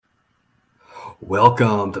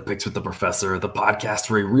Welcome to Picks with the Professor, the podcast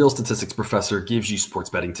where a real statistics professor gives you sports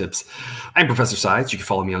betting tips. I'm Professor Sides. You can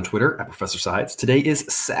follow me on Twitter at Professor Sides. Today is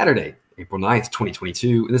Saturday, April 9th,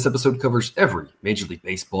 2022, and this episode covers every Major League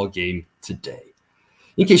Baseball game today.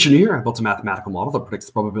 In case you're new here, I built a mathematical model that predicts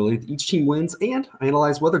the probability that each team wins, and I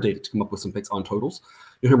analyze weather data to come up with some picks on totals.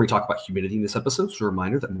 You'll hear me talk about humidity in this episode, so a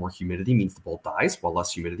reminder that more humidity means the ball dies, while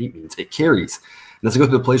less humidity means it carries. And as I go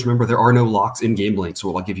through the plays, remember there are no locks in gambling,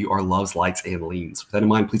 so I'll give you our loves, likes, and leans. With that in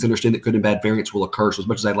mind, please understand that good and bad variance will occur, so as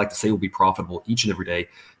much as I'd like to say we'll be profitable each and every day,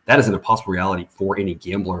 that is an impossible reality for any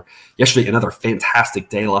gambler. Yesterday, another fantastic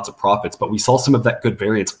day, lots of profits, but we saw some of that good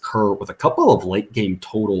variance occur with a couple of late game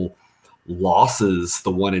total losses.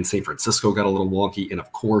 The one in San Francisco got a little wonky, and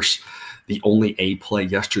of course, the only A play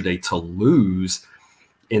yesterday to lose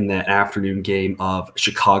in that afternoon game of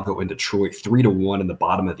Chicago and Detroit, 3-1 in the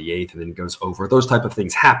bottom of the eighth, and then goes over. Those type of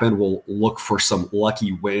things happen. We'll look for some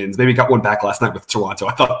lucky wins. Maybe got one back last night with Toronto.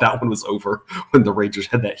 I thought that one was over when the Rangers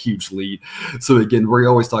had that huge lead. So again, we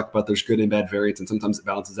always talk about there's good and bad variance, and sometimes it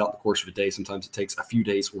balances out in the course of a day. Sometimes it takes a few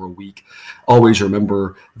days or a week. Always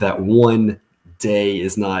remember that one day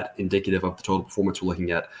is not indicative of the total performance we're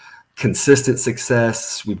looking at. Consistent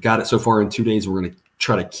success. We've got it so far in 2 days. We're going to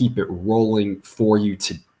try to keep it rolling for you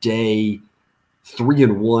today.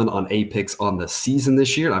 3-1 on A picks on the season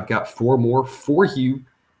this year. And I've got 4 more for you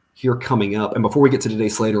here coming up. And before we get to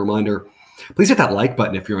today's slate, a reminder, please hit that like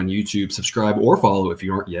button if you're on YouTube, subscribe or follow if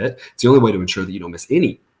you aren't yet. It's the only way to ensure that you don't miss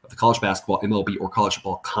any of the college basketball, MLB, or college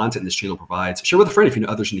football content this channel provides. Share with a friend if you know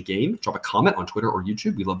others in the game. Drop a comment on Twitter or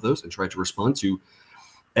YouTube. We love those and try to respond to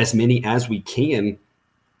as many as we can.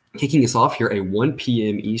 Kicking us off here, a 1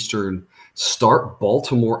 p.m. Eastern start,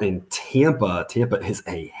 Baltimore and Tampa. Tampa is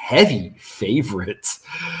a heavy favorite.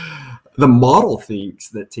 The model thinks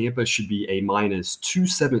that Tampa should be a minus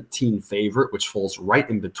 217 favorite, which falls right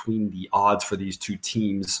in between the odds for these two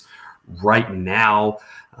teams right now.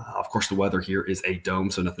 Of course, the weather here is a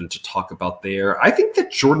dome, so nothing to talk about there. I think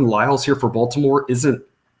that Jordan Lyles here for Baltimore isn't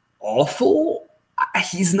awful.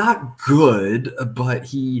 He's not good, but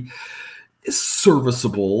he is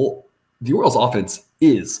serviceable. The Orioles offense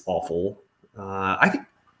is awful. I think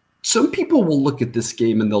some people will look at this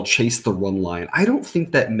game and they'll chase the run line. I don't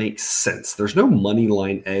think that makes sense. There's no money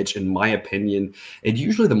line edge, in my opinion, and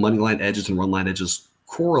usually the money line edges and run line edges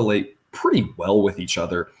correlate pretty well with each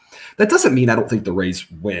other. That doesn't mean I don't think the Rays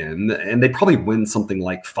win, and they probably win something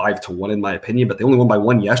like 5-1 in my opinion, but they only won by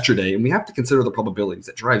 1 yesterday, and we have to consider the probabilities.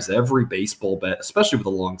 It drives every baseball bet, especially with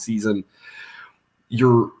a long season.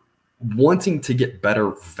 You're wanting to get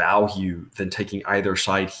better value than taking either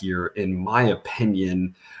side here, in my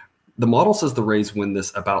opinion. The model says the Rays win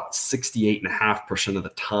this about 68.5% of the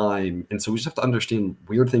time, and so we just have to understand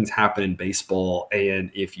weird things happen in baseball,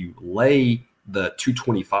 and if you lay the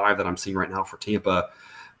 225 that I'm seeing right now for Tampa,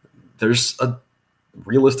 there's a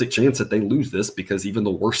realistic chance that they lose this because even the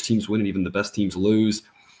worst teams win and even the best teams lose.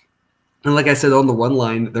 And like I said, on the run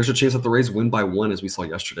line, there's a chance that the Rays win by 1, as we saw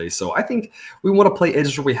yesterday. So I think we want to play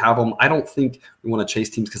edges where we have them. I don't think we want to chase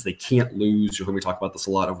teams because they can't lose. You'll hear me talk about this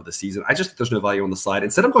a lot over the season. I just think there's no value on the side.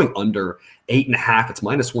 Instead of going under 8.5, it's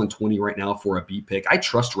minus 120 right now for a B pick. I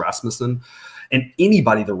trust Rasmussen and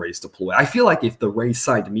anybody the Rays deploy. I feel like if the Rays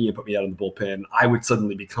signed me and put me out in the bullpen, I would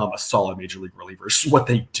suddenly become a solid major league reliever. It's what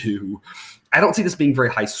they do. I don't see this being very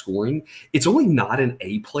high scoring. It's only not an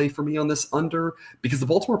A play for me on this under because the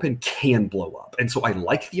Baltimore pen can blow up. And so I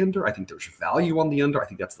like the under. I think there's value on the under. I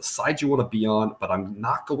think that's the side you want to be on, but I'm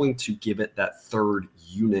not going to give it that third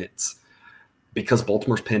unit because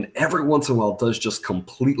Baltimore's pen every once in a while does just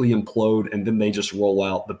completely implode, and then they just roll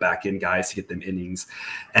out the back end guys to get them innings.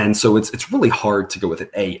 And so it's really hard to go with an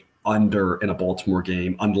A under in a Baltimore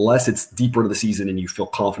game unless it's deeper into the season and you feel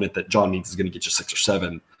confident that John Means is going to get you 6 or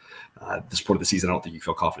 7. At this point of the season, I don't think you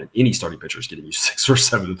feel confident any starting pitcher is getting you 6 or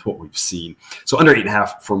 7 with what we've seen. So under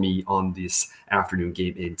 8.5 for me on this afternoon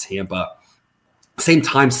game in Tampa. Same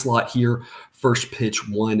time slot here. First pitch,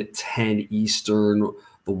 1:10 Eastern.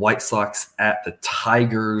 The White Sox at the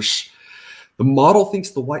Tigers. The model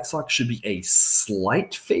thinks the White Sox should be a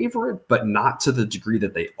slight favorite, but not to the degree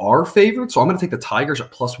that they are favored. So I'm going to take the Tigers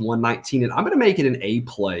at plus 119, and I'm going to make it an A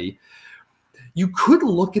play. You could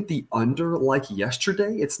look at the under like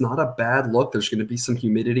yesterday. It's not a bad look. There's going to be some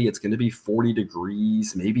humidity. It's going to be 40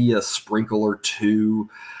 degrees, maybe a sprinkle or two.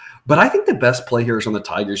 But I think the best play here is on the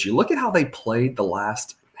Tigers. You look at how they played the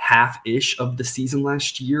last half-ish of the season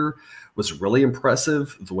last year was really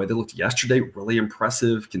impressive. The way they looked yesterday, really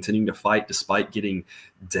impressive, continuing to fight despite getting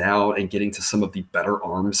down and getting to some of the better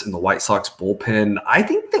arms in the White Sox bullpen. I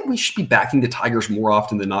think that we should be backing the Tigers more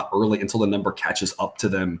often than not early until the number catches up to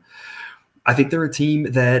them. I think they're a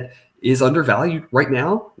team that is undervalued right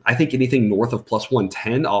now. I think anything north of plus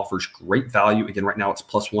 110 offers great value. Again, right now it's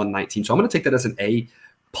plus 119. So I'm going to take that as an A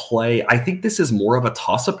play. I think this is more of a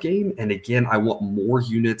toss-up game. And again, I want more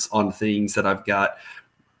units on things that I've got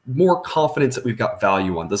more confidence that we've got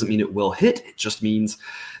value on. Doesn't mean it will hit. It just means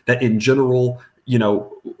that in general,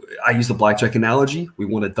 I use the blackjack analogy. We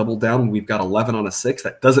want to double down. We've got 11 on a 6.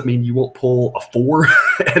 That doesn't mean you won't pull a 4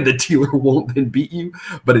 and the dealer won't then beat you.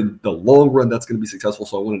 But in the long run, that's going to be successful.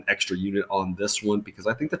 So I want an extra unit on this one because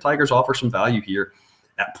I think the Tigers offer some value here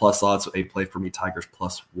at plus odds. So a play for me, Tigers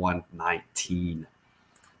plus 119.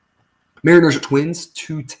 Mariners at Twins,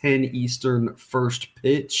 2:10 Eastern first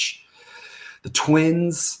pitch. The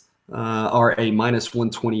Twins are a minus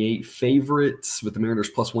 128 favorites with the Mariners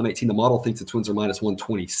plus 118. The model thinks the Twins are minus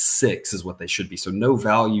 126 is what they should be. So no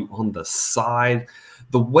value on the side.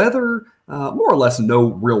 The weather, more or less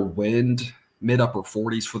no real wind, mid-upper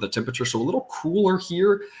 40s for the temperature. So a little cooler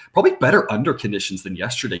here. Probably better under conditions than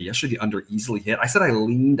yesterday. Yesterday the under easily hit. I said I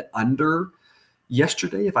leaned under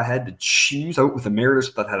yesterday. If I had to choose, I went with the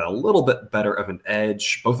Mariners that had a little bit better of an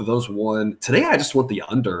edge. Both of those won. Today I just want the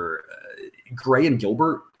under. Gray and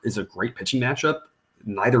Gilbert is a great pitching matchup.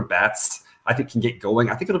 Neither bats, I think, can get going.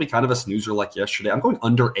 I think it'll be kind of a snoozer like yesterday. I'm going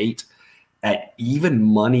under 8 at even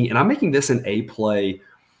money, and I'm making this an A play.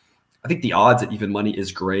 I think the odds at even money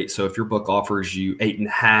is great. So if your book offers you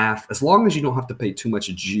 8.5, as long as you don't have to pay too much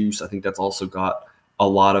juice, I think that's also got a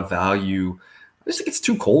lot of value. I just think it's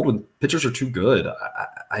too cold when pitchers are too good.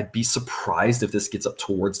 I'd be surprised if this gets up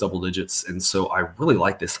towards double digits, and so I really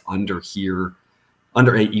like this under here.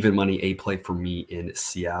 Under 8, even money, A play for me in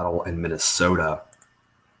Seattle and Minnesota.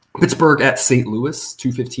 Pittsburgh at St. Louis,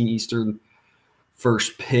 2:15 Eastern,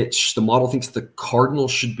 first pitch. The model thinks the Cardinals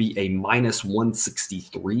should be a minus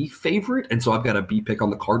 163 favorite, and so I've got a B pick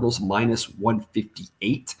on the Cardinals, minus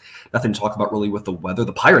 158. Nothing to talk about really with the weather.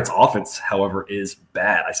 The Pirates' offense, however, is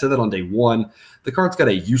bad. I said that on day one. The Cards got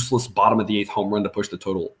a useless bottom of the 8th home run to push the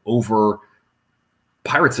total over.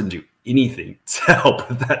 Pirates didn't do anything to help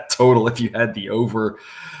that total if you had the over.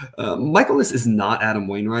 Michaelis is not Adam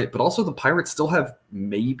Wainwright, but also the Pirates still have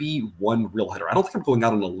maybe one real hitter. I don't think I'm going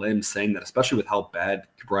out on a limb saying that, especially with how bad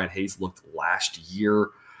Brian Hayes looked last year.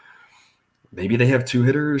 Maybe they have 2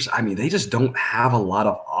 hitters. I mean, they just don't have a lot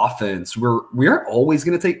of offense. We aren't always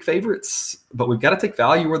going to take favorites, but we've got to take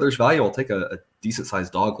value where there's value. I'll take a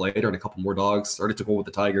decent-sized dog later and a couple more dogs. Already took one with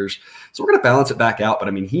the Tigers. So we're going to balance it back out. But,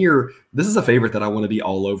 I mean, here, this is a favorite that I want to be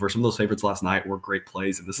all over. Some of those favorites last night were great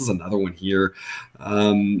plays, and this is another one here.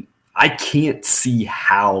 I can't see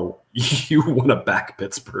how you want to back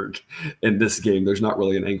Pittsburgh in this game. There's not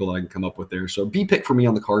really an angle that I can come up with there. So B pick for me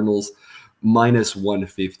on the Cardinals. Minus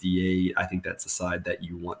 158. I think that's the side that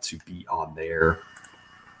you want to be on there.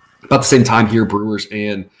 About the same time here, Brewers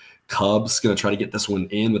and Cubs going to try to get this one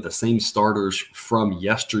in with the same starters from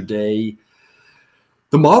yesterday.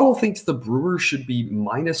 The model thinks the Brewers should be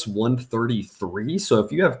minus 133. So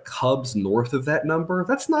if you have Cubs north of that number,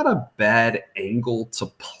 that's not a bad angle to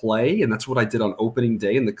play. And that's what I did on opening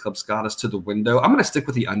day, and the Cubs got us to the window. I'm going to stick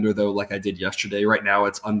with the under, though, like I did yesterday. Right now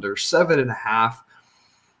it's under 7.5.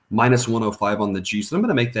 Minus 105 on the juice. And I'm going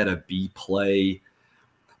to make that a B play.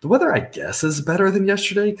 The weather, I guess, is better than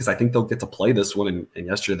yesterday because I think they'll get to play this one, and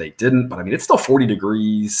yesterday they didn't. But, I mean, it's still 40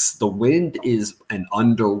 degrees. The wind is an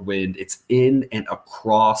underwind. It's in and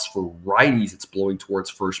across for righties. It's blowing towards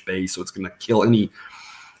first base, so it's going to kill any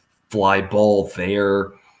fly ball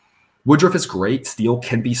there. Woodruff is great. Steele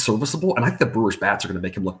can be serviceable, and I think the Brewers' bats are going to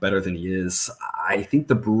make him look better than he is. I think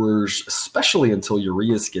the Brewers, especially until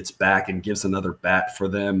Urias gets back and gives another bat for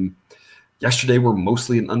them, yesterday were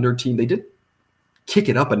mostly an under team. They did kick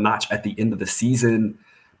it up a notch at the end of the season.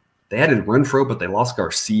 They added Renfroe, but they lost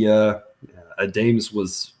Garcia. Adames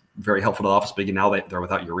was very helpful to the office, but now they're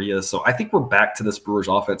without Urias. So I think we're back to this Brewers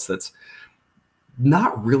offense that's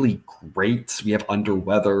not really great. We have under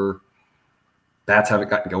weather. Bats haven't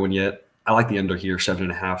gotten going yet. I like the under here,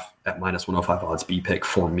 7.5 at minus 105 odds. B pick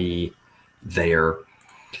for me there.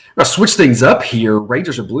 Now switch things up here.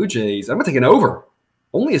 Rangers and Blue Jays. I'm going to take an over.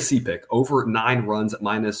 Only a C pick. Over 9 runs at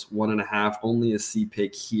minus 1.5. Only a C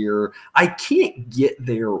pick here. I can't get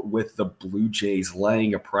there with the Blue Jays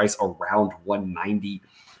laying a price around 190.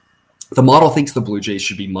 The model thinks the Blue Jays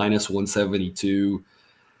should be minus 172.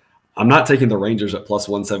 I'm not taking the Rangers at plus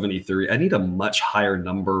 173. I need a much higher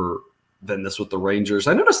number than this with the Rangers.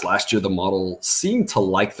 I noticed last year the model seemed to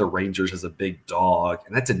like the Rangers as a big dog,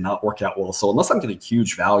 and that did not work out well. So unless I'm getting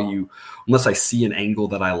huge value, unless I see an angle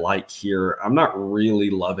that I like here, I'm not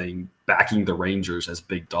really loving backing the Rangers as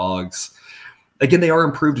big dogs. Again, they are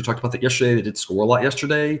improved. We talked about that yesterday. They did score a lot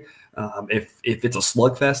yesterday. If it's a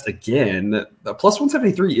slugfest, again, the plus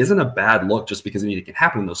 173 isn't a bad look just because anything can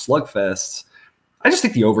happen in those slugfests. I just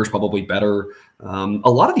think the over is probably better.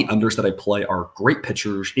 A lot of the unders that I play are great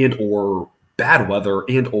pitchers and or bad weather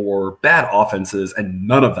and or bad offenses, and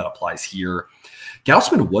none of that applies here.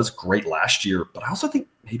 Gausman was great last year, but I also think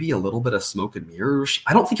maybe a little bit of smoke and mirrors.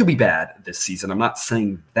 I don't think he'll be bad this season. I'm not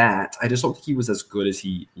saying that. I just don't think he was as good as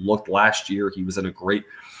he looked last year. He was in a great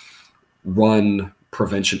run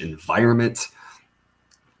prevention environment.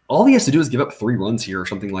 All he has to do is give up 3 runs here or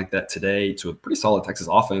something like that today to a pretty solid Texas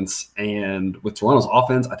offense. And with Toronto's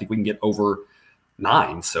offense, I think we can get over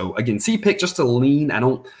 9. So again, C pick just to lean. I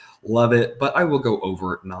don't love it, but I will go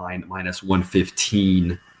over 9 minus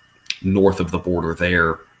 115 north of the border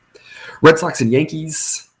there. Red Sox and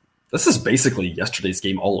Yankees. This is basically yesterday's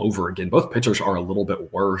game all over again. Both pitchers are a little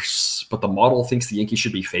bit worse, but the model thinks the Yankees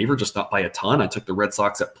should be favored, just not by a ton. I took the Red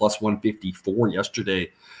Sox at plus 154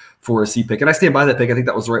 yesterday for a C pick, and I stand by that pick. I think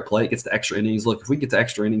that was the right play. It gets to extra innings. Look, if we get to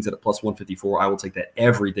extra innings at a plus 154, I will take that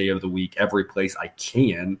every day of the week, every place I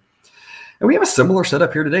can. And we have a similar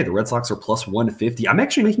setup here today. The Red Sox are plus 150. I'm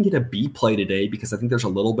actually making it a B play today because I think there's a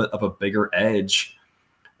little bit of a bigger edge.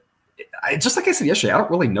 Just like I said yesterday, I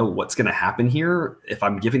don't really know what's going to happen here. If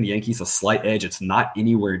I'm giving the Yankees a slight edge, it's not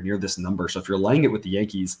anywhere near this number. So if you're laying it with the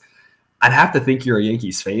Yankees, I'd have to think you're a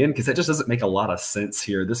Yankees fan because that just doesn't make a lot of sense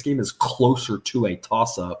here. This game is closer to a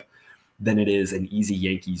toss-up than it is an easy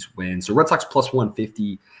Yankees win. So Red Sox plus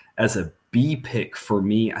 150 as a B pick for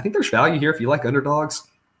me. I think there's value here if you like underdogs.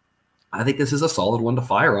 I think this is a solid one to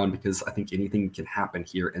fire on because I think anything can happen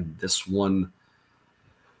here in this one.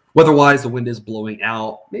 Weather-wise, the wind is blowing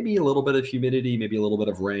out. Maybe a little bit of humidity, maybe a little bit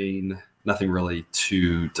of rain. Nothing really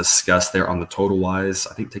to discuss there on the total-wise.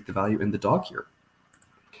 I think take the value in the dog here.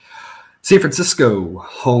 San Francisco,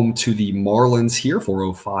 home to the Marlins here,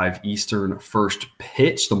 4:05 Eastern first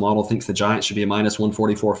pitch. The model thinks the Giants should be a minus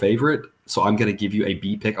 144 favorite, so I'm going to give you a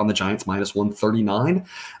B pick on the Giants, minus 139.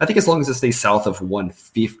 I think as long as it stays south of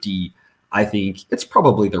 150, I think it's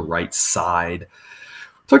probably the right side.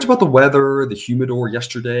 Talked about the weather, the humidor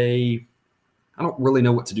yesterday. I don't really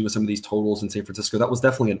know what to do with some of these totals in San Francisco. That was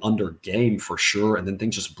definitely an under game for sure, and then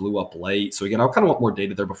things just blew up late. So again, I kind of want more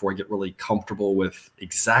data there before I get really comfortable with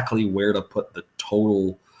exactly where to put the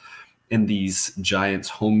total in these Giants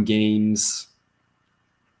home games.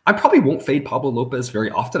 I probably won't fade Pablo Lopez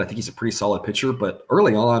very often. I think he's a pretty solid pitcher, but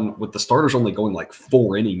early on, with the starters only going like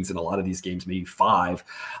 4 innings in a lot of these games, maybe 5,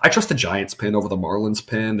 I trust the Giants pin over the Marlins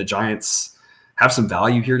pin. The Giants have some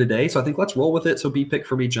value here today, so I think let's roll with it. So B pick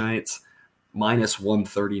for me, Giants, minus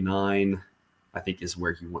 139, I think is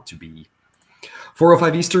where you want to be.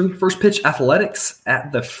 4:05 Eastern, first pitch, Athletics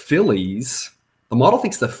at the Phillies. The model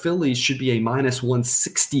thinks the Phillies should be a minus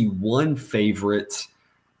 161 favorite.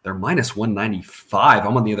 They're minus 195.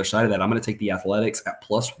 I'm on the other side of that. I'm going to take the Athletics at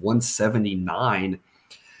plus 179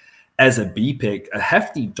 as a B pick. A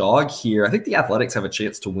hefty dog here. I think the Athletics have a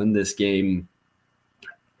chance to win this game.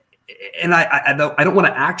 And I don't want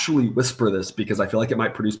to actually whisper this because I feel like it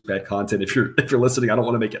might produce bad content. If you're listening, I don't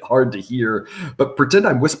want to make it hard to hear. But pretend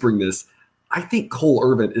I'm whispering this. I think Cole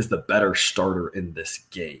Irvin is the better starter in this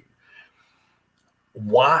game.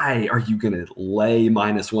 Why are you going to lay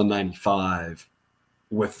minus 195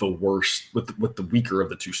 with the worst, with the weaker of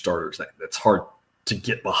the two starters? That's hard to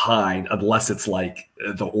get behind unless it's like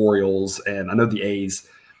the Orioles. And I know the A's,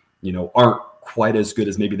 aren't quite as good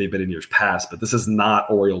as maybe they've been in years past, but this is not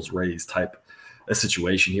Orioles-Rays type of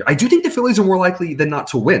situation here. I do think the Phillies are more likely than not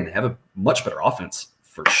to win. They have a much better offense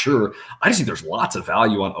for sure. I just think there's lots of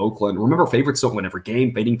value on Oakland. Remember, favorites don't win every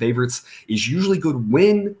game. Fading favorites is usually good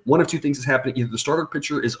when one of two things is happening. Either the starter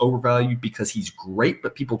pitcher is overvalued because he's great,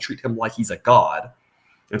 but people treat him like he's a god,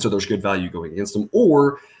 and so there's good value going against him,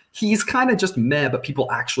 or he's kind of just meh, but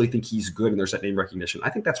people actually think he's good, and there's that name recognition. I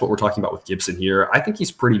think that's what we're talking about with Gibson here. I think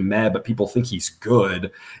he's pretty meh, but people think he's good,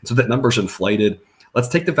 and so that number's inflated. Let's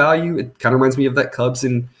take the value. It kind of reminds me of that Cubs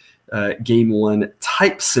in Game 1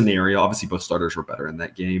 type scenario. Obviously, both starters were better in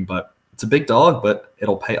that game, but it's a big dog, but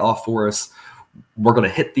it'll pay off for us. We're going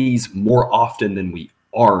to hit these more often than we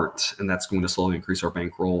aren't, and that's going to slowly increase our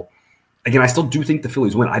bankroll. Again, I still do think the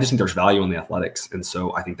Phillies win. I just think there's value on the Athletics, and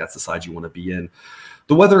so I think that's the side you want to be in.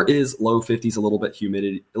 The weather is low 50s, a little bit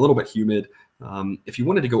humid. If you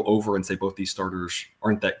wanted to go over and say both these starters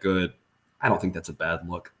aren't that good, I don't think that's a bad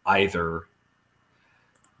look either.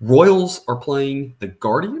 Royals are playing the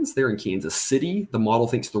Guardians. They're in Kansas City. The model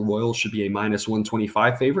thinks the Royals should be a minus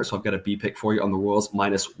 125 favorite, so I've got a B pick for you on the Royals,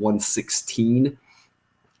 minus 116.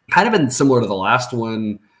 Kind of similar to the last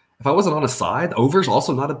one. If I wasn't on a side, over is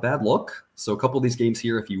also not a bad look. So a couple of these games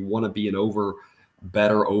here, if you want to be an over,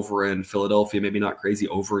 better over in Philadelphia, maybe not crazy.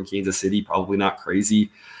 Over in Kansas City, probably not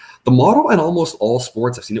crazy. The model in almost all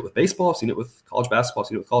sports, I've seen it with baseball, I've seen it with college basketball, I've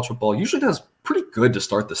seen it with college football, usually does pretty good to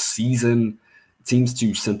start the season. It seems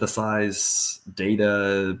to synthesize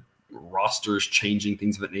data, rosters changing,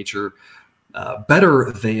 things of that nature,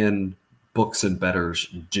 better than books and bettors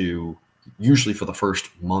do, usually for the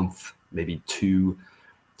first month, maybe two.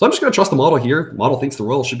 So I'm just going to trust the model here. The model thinks the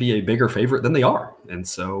Royals should be a bigger favorite than they are. And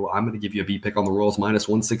so I'm going to give you a B pick on the Royals minus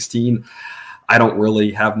 116. I don't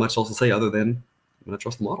really have much else to say other than I'm going to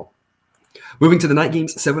trust the model. Moving to the night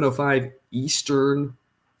games, 7:05 Eastern.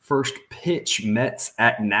 First pitch, Mets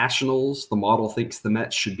at Nationals. The model thinks the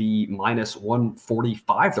Mets should be minus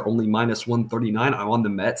 145. They're only minus 139. I'm on the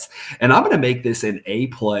Mets. And I'm going to make this an A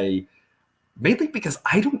play, mainly because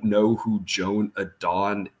I don't know who Joan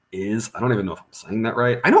Adon is. I don't even know if I'm saying that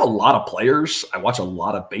right. I know a lot of players. I watch a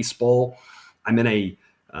lot of baseball. I'm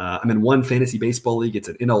in one fantasy baseball league. It's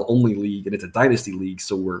an NL only league, and it's a dynasty league.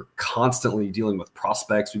 So we're constantly dealing with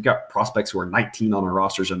prospects. We've got prospects who are 19 on our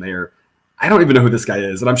rosters, and I don't even know who this guy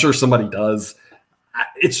is, and I'm sure somebody does.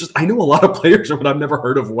 It's just I know a lot of players, but I've never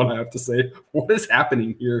heard of one. I have to say, what is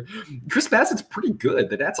happening here? Chris Bassett's pretty good.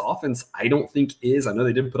 The Nats offense, I don't think is. I know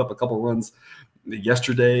they did put up a couple runs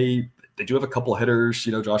yesterday. They do have a couple hitters.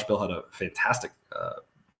 Josh Bell had a fantastic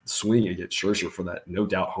swing against Scherzer for that no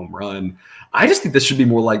doubt home run. I just think this should be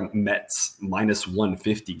more like Mets minus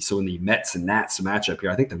 150. So in the Mets and Nats matchup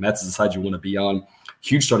here, I think the Mets is the side you want to be on.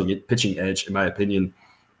 Huge starting pitching edge, in my opinion,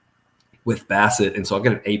 with Bassett. And so I've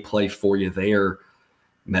got an A play for you there.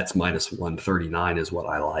 Mets minus 139 is what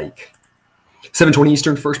I like. 7:20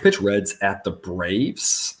 Eastern, first pitch, Reds at the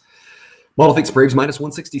Braves. Model thinks Braves minus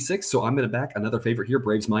 166, so I'm going to back another favorite here,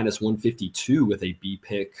 Braves minus 152 with a B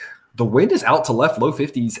pick. The wind is out to left, low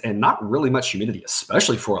 50s, and not really much humidity,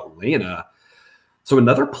 especially for Atlanta. So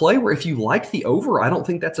another play where if you like the over, I don't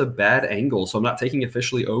think that's a bad angle. So I'm not taking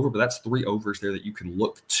officially over, but that's 3 overs there that you can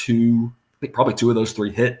look to. I think probably 2 of those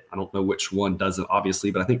 3 hit. I don't know which one does it, obviously,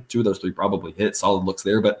 but I think 2 of those 3 probably hit. Solid looks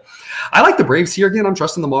there. But I like the Braves here. Again, I'm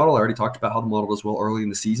trusting the model. I already talked about how the model does well early in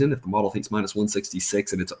the season. If the model thinks minus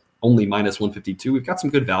 166 and it's only minus 152, we've got some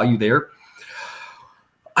good value there.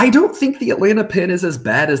 I don't think the Atlanta pin is as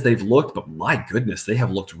bad as they've looked, but my goodness, they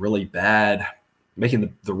have looked really bad,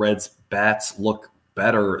 making the Reds bats look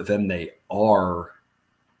better than they are.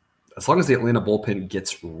 As long as the Atlanta bullpen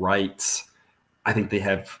gets right, I think they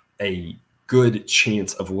have a good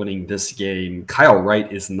chance of winning this game. Kyle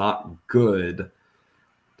Wright is not good.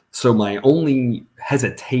 So my only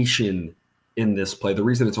hesitation in this play, the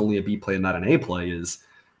reason it's only a B play and not an A play, is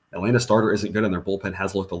Atlanta starter isn't good and their bullpen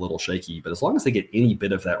has looked a little shaky. But as long as they get any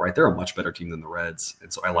bit of that right, they're a much better team than the Reds.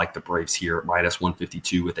 And so I like the Braves here, minus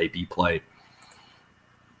 152 with a B play.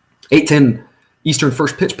 8:10 Eastern,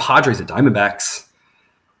 first pitch, Padres at Diamondbacks.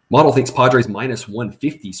 Model thinks Padres minus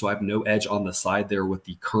 150, so I have no edge on the side there with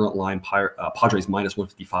the current line. Padres minus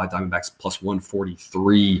 155, Diamondbacks plus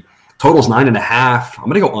 143. Total's 9.5. I'm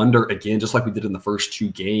going to go under again, just like we did in the first 2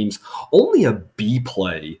 games. Only a B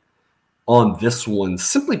play on this one,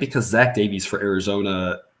 simply because Zach Davies for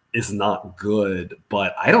Arizona is not good,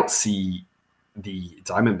 but I don't see the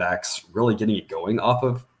Diamondbacks really getting it going off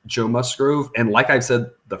of Joe Musgrove. And like I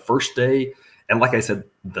said the first day, and like I said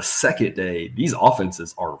the second day, these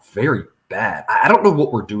offenses are very bad. I don't know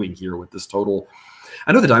what we're doing here with this total.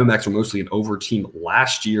 I know the Diamondbacks were mostly an over team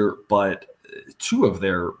last year, but 2 of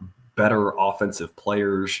their better offensive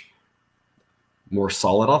players, more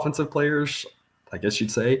solid offensive players, I guess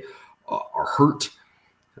you'd say, are hurt.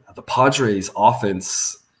 The Padres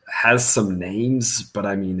offense has some names, but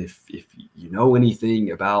I mean, if you know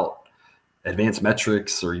anything about advanced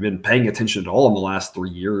metrics or you've been paying attention at all in the last 3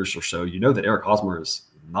 years or so, you know that Eric Hosmer is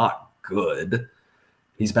not good.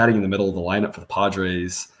 He's batting in the middle of the lineup for the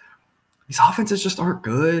Padres. These offenses just aren't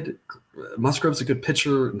good. Musgrove's a good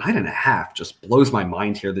pitcher. 9.5 just blows my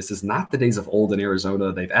mind here. This is not the days of old in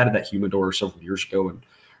Arizona. They've added that humidor several years ago, and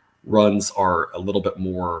runs are a little bit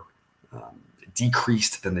more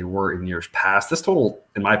decreased than they were in years past. This total,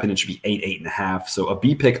 in my opinion, should be 8.5. So a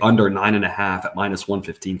B pick under 9.5 at minus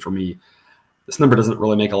 115 for me. This number doesn't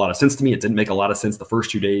really make a lot of sense to me. It didn't make a lot of sense the first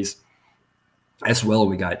 2 days as well.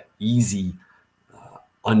 We got easy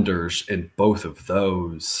unders in both of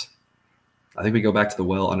those. I think we go back to the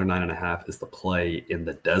well. Under 9.5 is the play in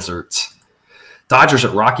the desert. Dodgers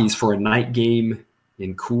at Rockies for a night game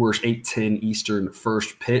in Coors, 8:10 Eastern,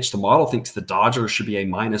 first pitch. The model thinks the Dodgers should be a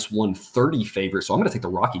minus 130 favorite, so I'm going to take the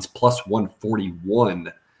Rockies plus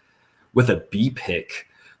 141 with a B pick.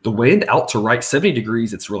 The wind out to right, 70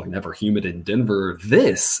 degrees. It's really never humid in Denver.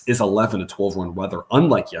 This is 11 to 12 run weather,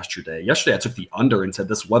 unlike yesterday. Yesterday, I took the under and said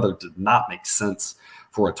this weather did not make sense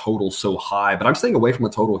for a total so high. But I'm staying away from a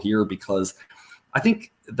total here because I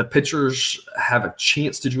think the pitchers have a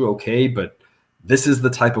chance to do okay, but this is the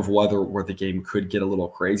type of weather where the game could get a little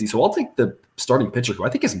crazy. So I'll take the starting pitcher, who I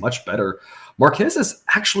think is much better. Marquez is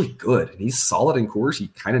actually good, and he's solid in Coors. He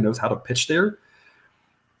kind of knows how to pitch there.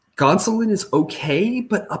 Gonsolin is okay,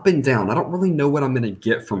 but up and down. I don't really know what I'm going to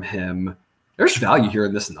get from him. There's value here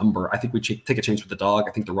in this number. I think we take a chance with the dog.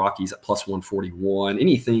 I think the Rockies at plus 141.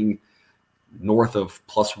 Anything north of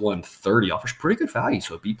plus 130 offers pretty good value.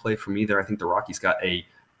 So a B play for me there. I think the Rockies got a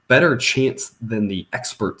better chance than the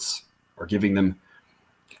experts are giving them.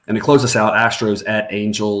 And to close us out, Astros at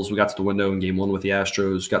Angels. We got to the window in game one with the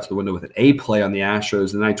Astros. Got to the window with an A play on the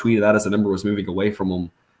Astros. And then I tweeted that as the number was moving away from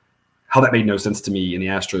them. How that made no sense to me. And the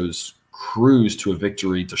Astros cruise to a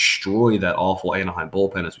victory, destroy that awful Anaheim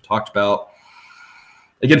bullpen, as we talked about.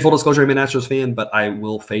 Again, full disclosure, I'm an Astros fan, but I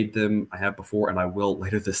will fade them. I have before, and I will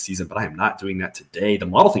later this season, but I am not doing that today. The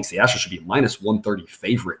model thinks the Astros should be minus 130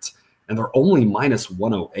 favorites, and they're only minus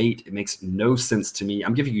 108. It makes no sense to me.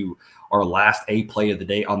 I'm giving you our last A play of the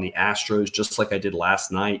day on the Astros, just like I did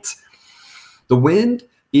last night. The wind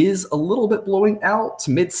is a little bit blowing out,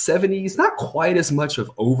 mid-70s, not quite as much of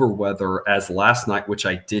over weather as last night, which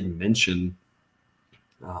I did mention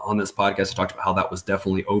on this podcast. I talked about how that was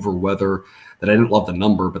definitely over weather, that I didn't love the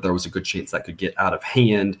number, but there was a good chance that could get out of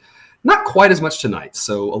hand. Not quite as much tonight,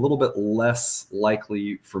 so a little bit less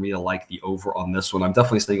likely for me to like the over on this one. I'm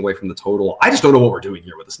definitely staying away from the total. I just don't know what we're doing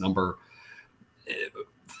here with this number.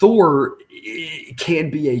 Thor can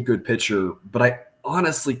be a good pitcher, but I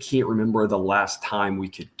honestly can't remember the last time we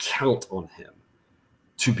could count on him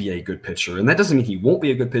to be a good pitcher. And that doesn't mean he won't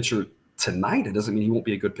be a good pitcher tonight. It doesn't mean he won't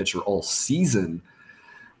be a good pitcher all season.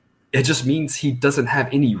 It just means he doesn't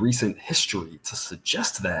have any recent history to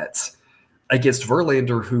suggest that against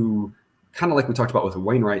Verlander, who, kind of like we talked about with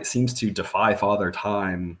Wainwright, seems to defy father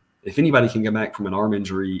time. If anybody can get back from an arm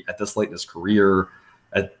injury at this late in his career,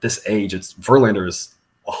 at this age, it's Verlander is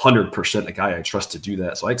 100% a guy I trust to do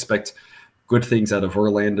that. So I expect good things out of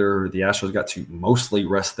Verlander. The Astros got to mostly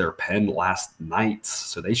rest their pen last night,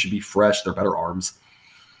 so they should be fresh. They're better arms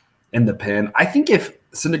in the pen. I think if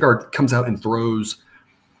Syndergaard comes out and throws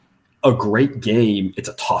a great game, it's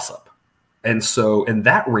a toss-up. And so in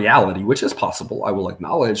that reality, which is possible, I will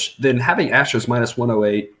acknowledge, then having Astros minus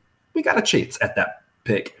 108, we got a chance at that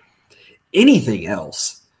pick. Anything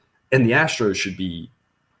else, and the Astros should be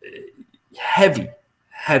heavy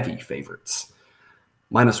favorites.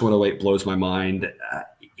 Minus 108 blows my mind. And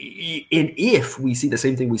if we see the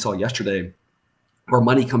same thing we saw yesterday, where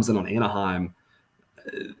money comes in on Anaheim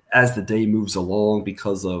as the day moves along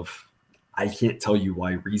because of, I can't tell you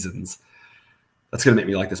why reasons, that's going to make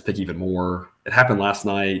me like this pick even more. It happened last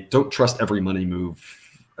night. Don't trust every money move.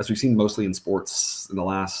 As we've seen mostly in sports in the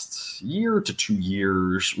last year to 2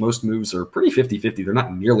 years, most moves are pretty 50-50. They're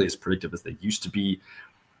not nearly as predictive as they used to be.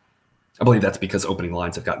 I believe that's because opening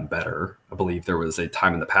lines have gotten better. I believe there was a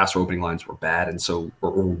time in the past where opening lines were bad and so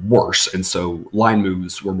or worse, and so line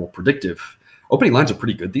moves were more predictive. Opening lines are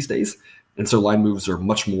pretty good these days, and so line moves are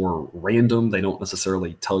much more random. They don't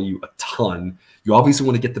necessarily tell you a ton. You obviously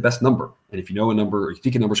want to get the best number, and if you know a number or you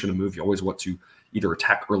think a number is going to move, you always want to either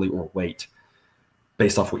attack early or wait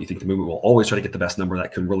based off what you think the movement will. Always try to get the best number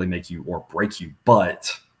that can really make you or break you,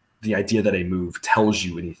 but the idea that a move tells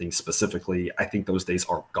you anything specifically, I think those days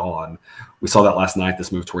are gone. We saw that last night.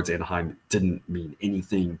 This move towards Anaheim didn't mean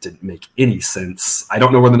anything, didn't make any sense. I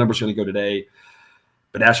don't know where the number's going to go today,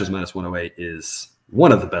 but Astros minus 108 is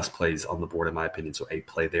one of the best plays on the board, in my opinion. So a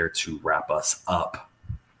play there to wrap us up.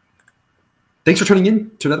 Thanks for tuning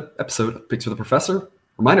in to another episode of Picks with the Professor.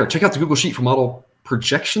 Reminder, check out the Google Sheet for model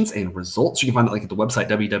projections and results. You can find that link at the website,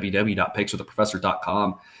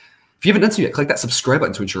 www.pickswiththeprofessor.com. If you haven't done so yet, click that subscribe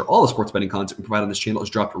button to ensure all the sports betting content we provide on this channel is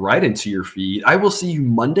dropped right into your feed. I will see you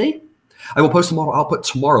Monday. I will post a model output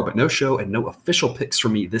tomorrow, but no show and no official picks for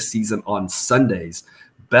me this season on Sundays.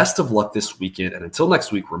 Best of luck this weekend. And until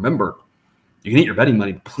next week, remember, you can eat your betting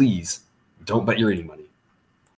money, but please don't bet your any money.